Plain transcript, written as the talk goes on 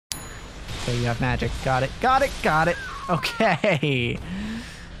Okay, you have magic. Got it, got it, got it. Okay.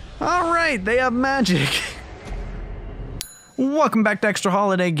 All right, they have magic. Welcome back to Extra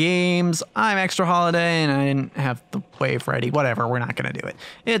Holiday Games. I'm Extra Holiday, and I didn't have the wave ready. Whatever, we're not gonna do it.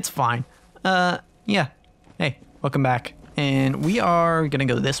 It's fine. Yeah. Hey, welcome back. And we are gonna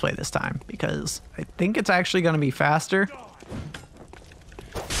go this way this time, because I think it's actually gonna be faster.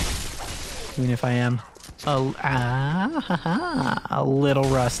 Even if I am a little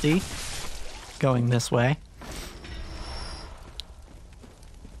rusty going this way.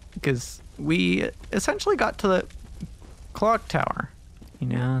 Because we essentially got to the clock tower, you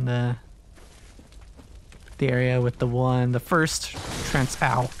know, the area with the first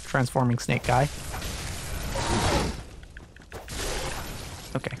transforming snake guy.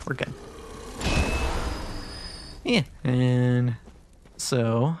 Okay, we're good. Yeah, and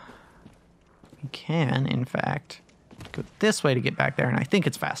so we can, in fact, go this way to get back there, and I think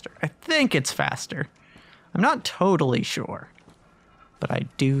it's faster. I think it's faster. I'm not totally sure, but I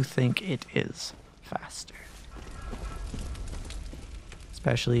do think it is faster.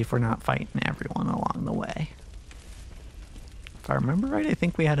 Especially if we're not fighting everyone along the way. If I remember right, I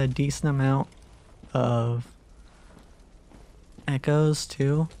think we had a decent amount of echoes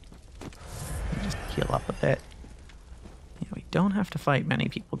too. Just heal up a bit. Yeah, we don't have to fight many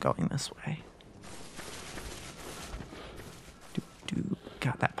people going this way.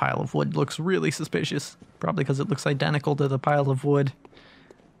 God, that pile of wood looks really suspicious. Probably because it looks identical to the pile of wood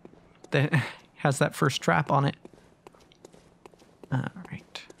that has that first trap on it.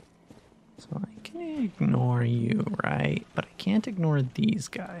 Alright. So I can ignore you, right? But I can't ignore these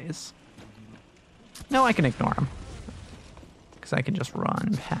guys. No, I can ignore them. Because I can just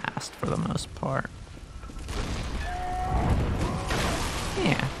run past for the most part.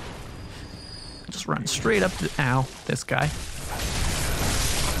 Yeah. Just run straight up to... Ow, this guy.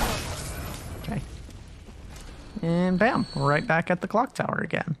 Okay. And bam, we're right back at the clock tower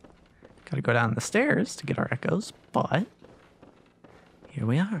again. Gotta go down the stairs to get our echoes, but... here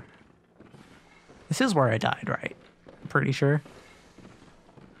we are. This is where I died, right? I'm pretty sure.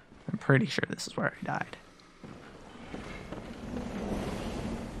 I'm pretty sure this is where I died.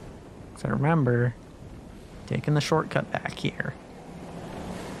 Because I remember taking the shortcut back here.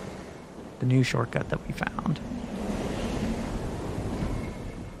 The new shortcut that we found.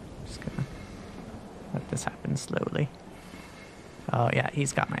 Just gonna let this happen slowly. Oh yeah,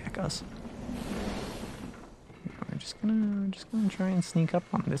 he's got my echoes. We're just gonna try and sneak up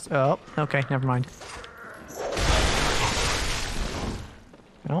on this. Oh, okay, never mind.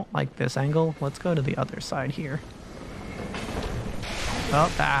 I don't like this angle. Let's go to the other side here.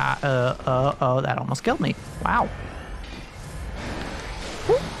 Oh, that almost killed me. Wow.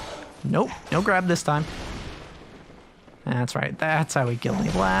 Woo. Nope, no grab this time. That's right, that's how he killed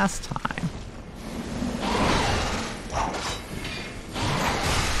me last time.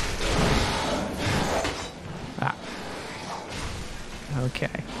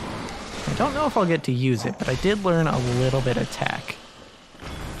 Okay. I don't know if I'll get to use it, but I did learn a little bit of tech.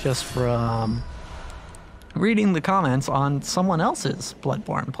 Just from reading the comments on someone else's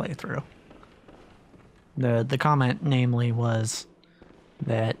Bloodborne playthrough. The comment, namely, was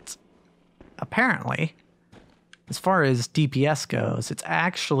that apparently, as far as DPS goes, it's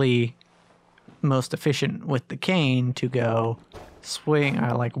actually most efficient with the cane to go swing,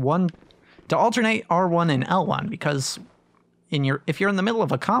 to alternate R1 and L1, because if you're in the middle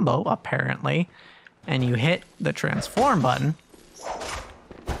of a combo, apparently, and you hit the transform button,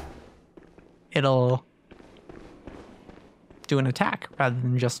 it'll do an attack rather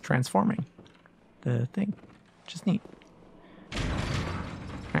than just transforming the thing. Which is neat.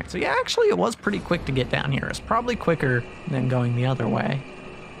 Alright, so yeah, actually it was pretty quick to get down here. It's probably quicker than going the other way.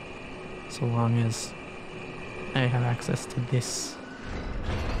 So long as I have access to this.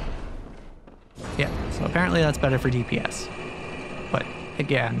 Yeah, so apparently that's better for DPS. But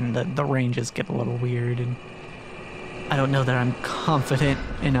again, the ranges get a little weird, and I don't know that I'm confident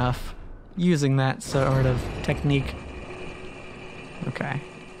enough using that sort of technique. Okay.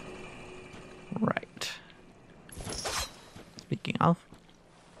 Right. Speaking of.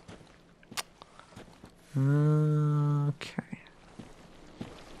 Okay.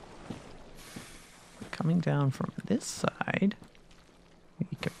 Coming down from this side, we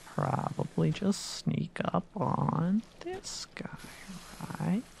could probably just sneak up on this guy,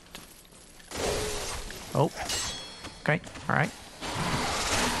 right? Oh. Okay, alright.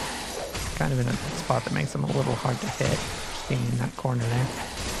 Kind of in a spot that makes him a little hard to hit. Just being in that corner there.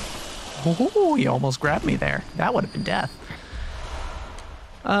 Oh, he almost grabbed me there. That would have been death.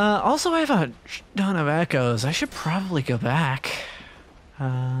 Also, I have a ton of echoes. I should probably go back.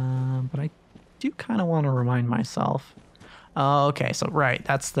 But I do kind of want to remind myself. Oh, okay, so right,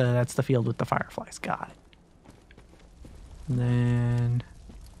 that's the field with the fireflies. Got it. And then,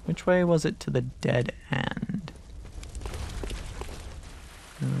 which way was it to the dead end?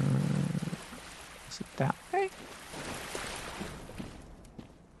 Is it that way?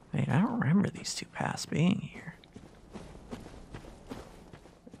 Wait, I don't remember these two paths being here.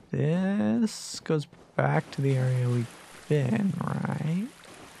 This goes back to the area we've been, right?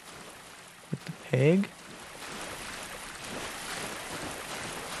 With the pig.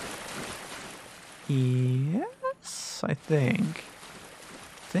 Yes, I think.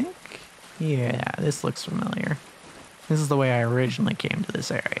 Yeah, this looks familiar. This is the way I originally came to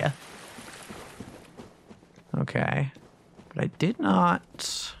this area. Okay. But I did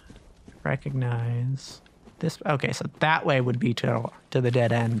not recognize this. Okay, so that way would be to the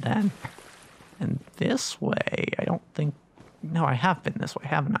dead end then. And this way, I don't think... No, I have been this way,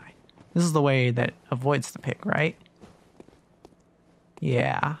 haven't I? This is the way that avoids the pig, right?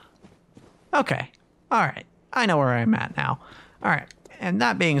 Yeah. Okay. All right. I know where I'm at now. All right. And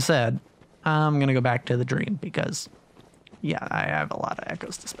that being said, I'm going to go back to the dream because, yeah, I have a lot of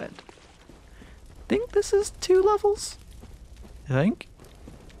echoes to spend. I think this is 2 levels. I think.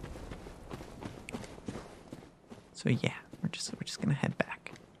 So yeah, we're just going to head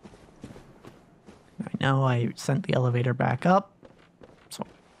back. I know I sent the elevator back up, so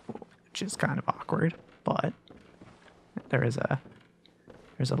which is kind of awkward, but there's a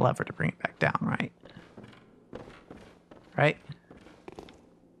lever to bring it back down, right? Right?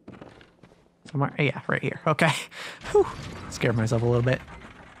 Somewhere? Yeah, right here. Okay. Whew. Scared myself a little bit.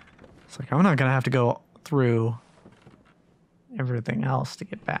 It's like, I'm not going to have to go through everything else to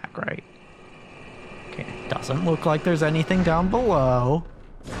get back, right? Okay, it doesn't look like there's anything down below.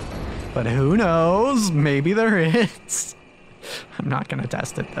 But who knows? Maybe there is. I'm not going to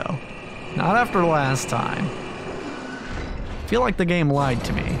test it, though. Not after last time. I feel like the game lied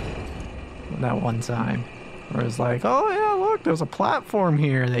to me that one time. Where it was like, oh yeah, look, there's a platform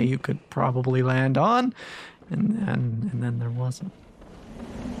here that you could probably land on. And then there wasn't.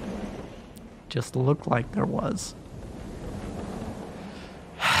 Just looked like there was.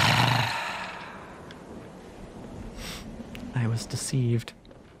 I was deceived.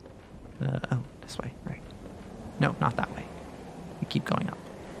 Oh, this way, right. No, not that way. We keep going up.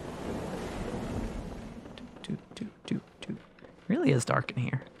 It really is dark in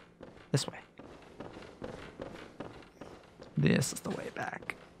here. This way. This is the way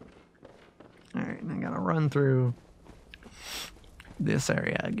back. Alright, and I gotta run through this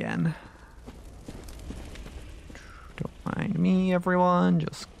area again. Don't mind me, everyone.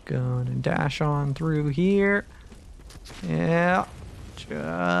 Just gonna dash on through here. Yeah,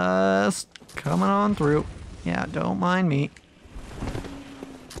 just coming on through. Yeah, don't mind me.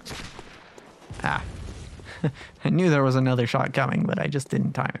 Ah. I knew there was another shot coming, but I just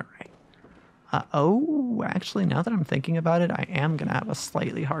didn't time it right. Oh, actually, now that I'm thinking about it, I am going to have a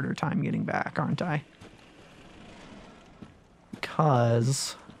slightly harder time getting back, aren't I?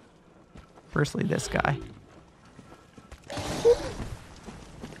 Because, firstly, this guy.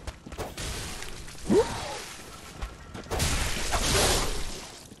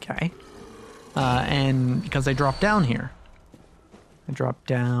 Okay. And because I dropped down here. I dropped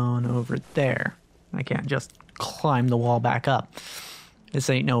down over there. I can't just climb the wall back up. This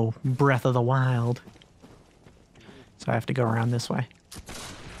ain't no Breath of the Wild. So I have to go around this way.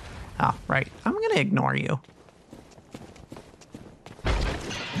 Oh, right. I'm gonna ignore you.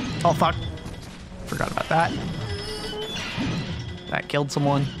 Oh, fuck. Forgot about that. That killed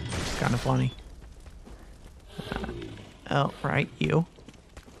someone. It's kind of funny. Oh, right. You.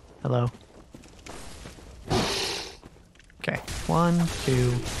 Hello. Okay. 1,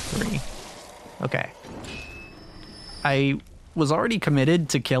 2, 3. Okay. I was already committed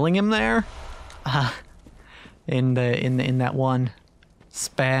to killing him there. In that one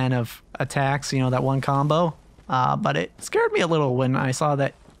span of attacks, you know, that one combo. But it scared me a little when I saw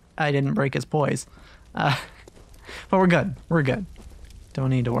that I didn't break his poise. But we're good. We're good. Don't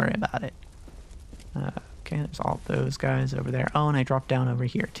need to worry about it. Okay, there's all those guys over there. Oh, and I dropped down over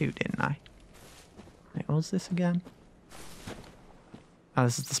here too, didn't I? Wait, what was this again? Oh,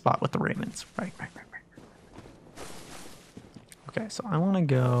 this is the spot with the ravens. Right. Okay, so I want to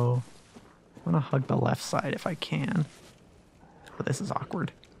go... I want to hug the left side if I can. Oh, this is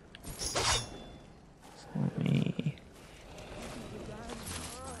awkward. So let me...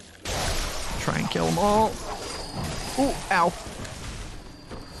 try and kill them all. Ooh, ow.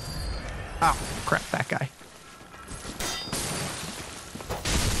 Ow, crap, that guy.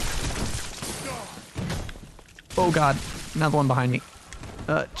 Oh god, another one behind me.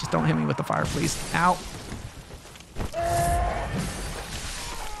 Just don't hit me with the fire, please. Ow.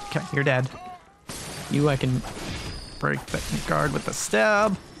 Okay, you're dead. You, I can break the guard with the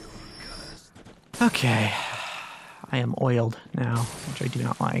stab. Okay. I am oiled now, which I do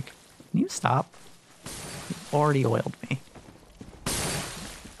not like. Can you stop? You've already oiled me.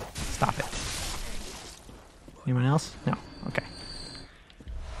 Stop it. Anyone else? No. Okay.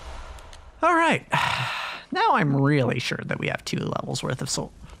 All right. Now I'm really sure that we have 2 levels worth of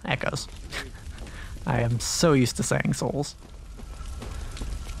soul echoes. I am so used to saying souls.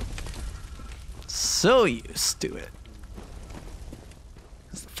 So used to it.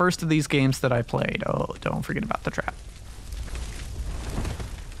 It's the first of these games that I played. Oh, don't forget about the trap.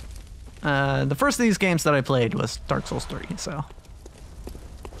 The first of these games that I played was Dark Souls 3, so.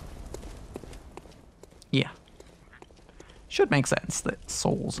 Yeah. Should make sense that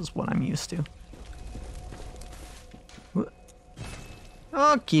souls is what I'm used to.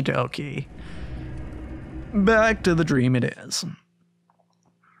 Okie dokie. Back to the dream it is.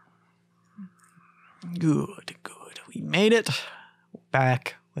 Good, good. We made it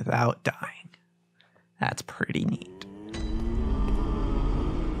back without dying. That's pretty neat.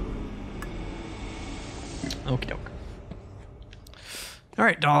 Okie doke. All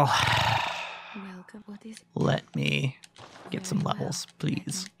right, doll. Welcome. What is it? Let me get some levels,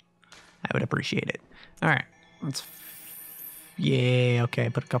 please. I would appreciate it. All right, let's. Yeah, okay.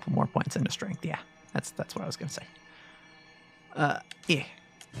 Put a couple more points into strength. Yeah, that's what I was gonna say. Yeah.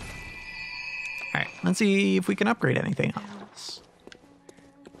 All right, let's see if we can upgrade anything else.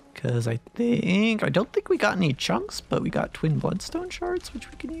 Because I don't think we got any chunks, but we got twin bloodstone shards,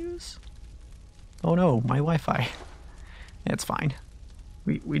 which we can use. Oh no, my Wi-Fi. It's fine.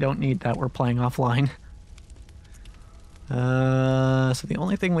 We don't need that. We're playing offline. So the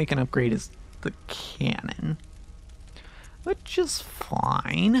only thing we can upgrade is the cannon, which is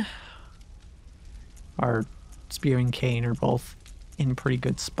fine. Our spear and cane are both in pretty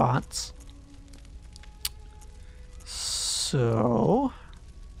good spots. So,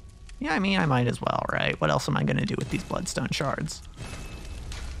 yeah, I mean, I might as well, right? What else am I going to do with these bloodstone shards?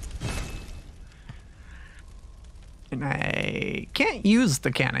 And I can't use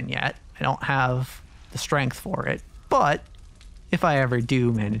the cannon yet. I don't have the strength for it. But if I ever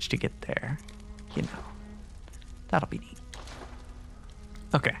do manage to get there, you know, that'll be neat.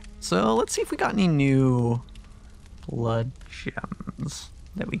 Okay, so let's see if we got any new blood gems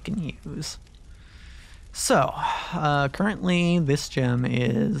that we can use. So, currently this gem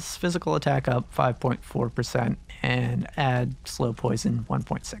is physical attack up 5.4% and add slow poison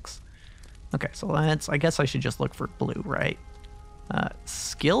 1.6. Okay, so I guess I should just look for blue, right?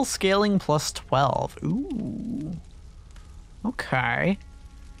 Skill scaling plus 12. Ooh. Okay.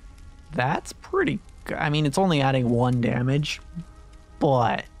 That's pretty good. I mean, it's only adding 1 damage,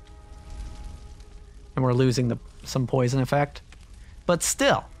 but... And we're losing some poison effect. But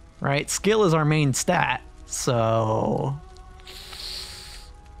still, right? Skill is our main stat, so...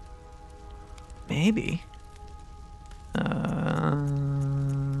 Maybe.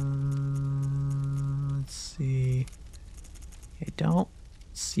 Let's see. I don't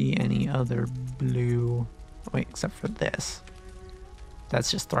see any other blue... Wait, except for this. That's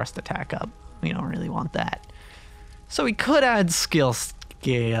just thrust attack up. We don't really want that. So we could add skill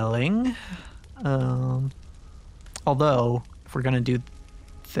scaling. Although, if we're going to do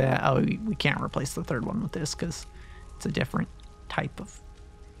that... Oh, we can't replace the third one with this because it's a different type of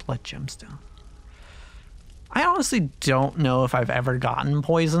blood gemstone. I honestly don't know if I've ever gotten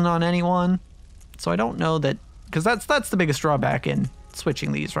poison on anyone. So I don't know that... Because that's the biggest drawback in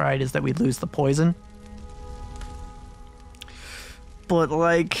switching these, right? Is that we lose the poison. But,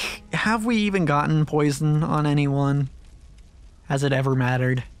 like, have we even gotten poison on anyone? Has it ever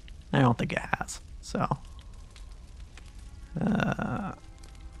mattered? I don't think it has. So, and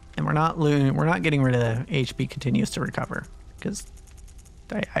we're not getting rid of the HP continues to recover because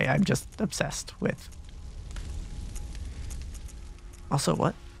I'm just obsessed with. Also,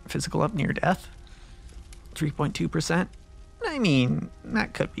 what? Physical up near death? 3.2%? I mean,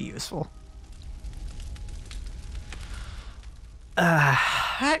 that could be useful.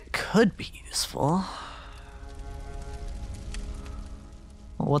 That could be useful.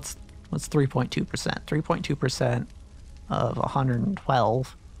 Well, what's 3.2%? 3.2% of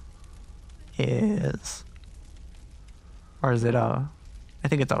 112 is... Or is it I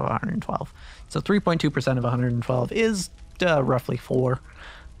think it's 112. So 3.2% of 112 is roughly 4.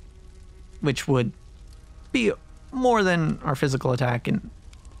 Which would be more than our physical attack and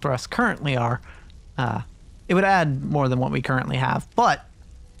thrust currently are. It would add more than what we currently have, but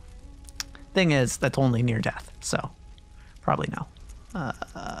thing is, that's only near death, so probably no.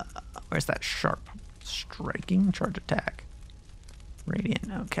 Where's that sharp? Striking, charge attack.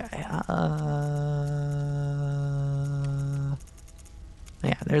 Radiant, okay.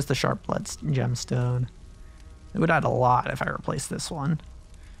 Yeah, there's the sharp blood gemstone. It would add a lot if I replace this one.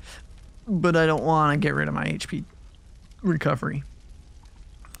 But I don't want to get rid of my HP recovery.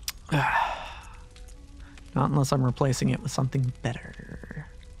 Not unless I'm replacing it with something better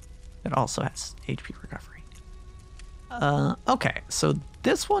that also has HP recovery. Okay, so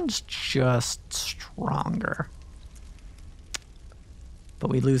this one's just stronger. But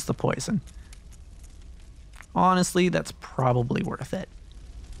we lose the poison. Honestly, that's probably worth it.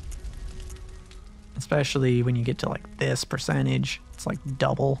 Especially when you get to like this percentage. It's like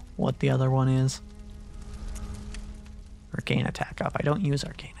double what the other one is. Arcane attack up. I don't use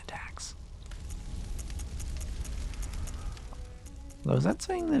arcane attacks. Though, is that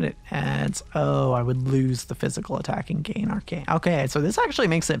saying that it adds... Oh, I would lose the physical attack and gain arcane. Okay, so this actually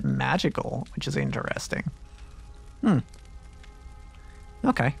makes it magical, which is interesting.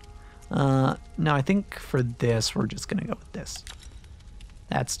 Okay. No, I think for this, we're just going to go with this.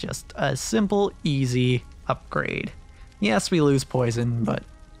 That's just a simple, easy upgrade. Yes, we lose poison, but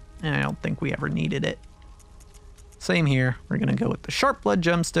I don't think we ever needed it. Same here. We're going to go with the Sharp Blood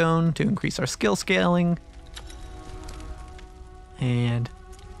Gemstone to increase our skill scaling. And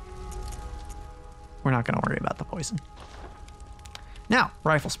we're not going to worry about the poison. Now,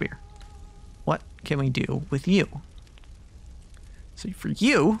 Rifle Spear. What can we do with you? So for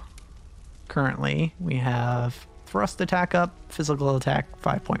you, currently, we have thrust attack up, physical attack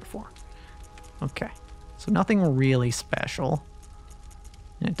 5.4. Okay, so nothing really special.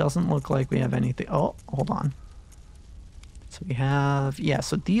 And it doesn't look like we have anything. Oh, hold on. So we have, yeah,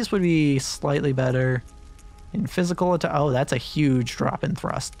 so these would be slightly better in physical attack. Oh, that's a huge drop in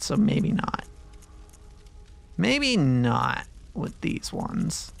thrust, so maybe not. Maybe not with these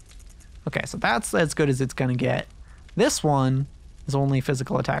ones. Okay, so that's as good as it's gonna get. This one is only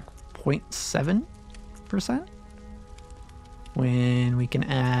physical attack 0.7%. When we can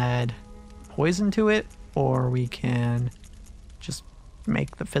add poison to it, or we can just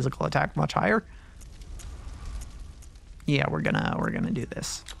make the physical attack much higher. Yeah, we're gonna do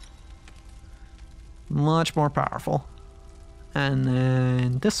this. Much more powerful. And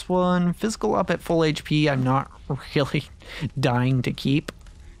then this one, physical up at full HP, I'm not really dying to keep,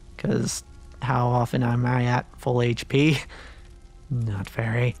 because how often am I at full HP? Not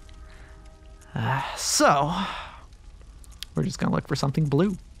very. So, we're just gonna look for something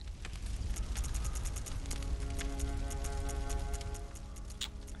blue.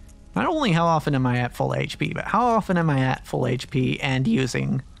 Not only how often am I at full HP, but how often am I at full HP and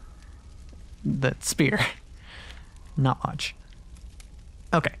using the spear? Not much.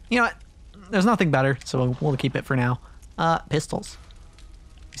 Okay, you know what? There's nothing better, so we'll keep it for now. Pistols.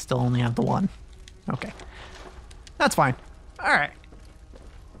 We still only have the one. Okay. That's fine. Alright.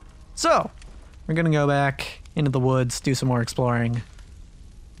 So, we're gonna go back into the woods, do some more exploring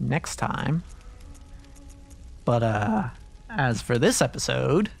next time. But, as for this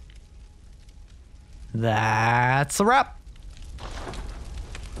episode, that's a wrap.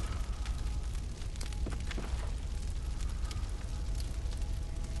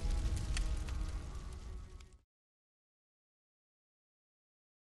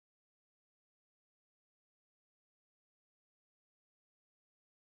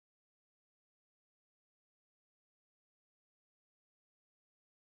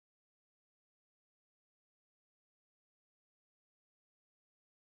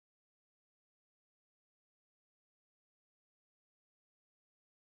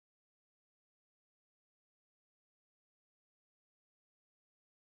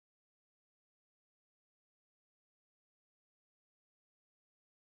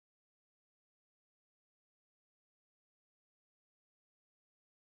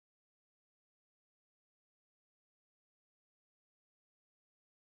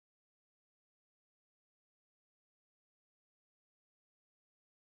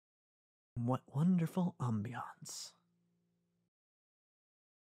 What wonderful ambiance.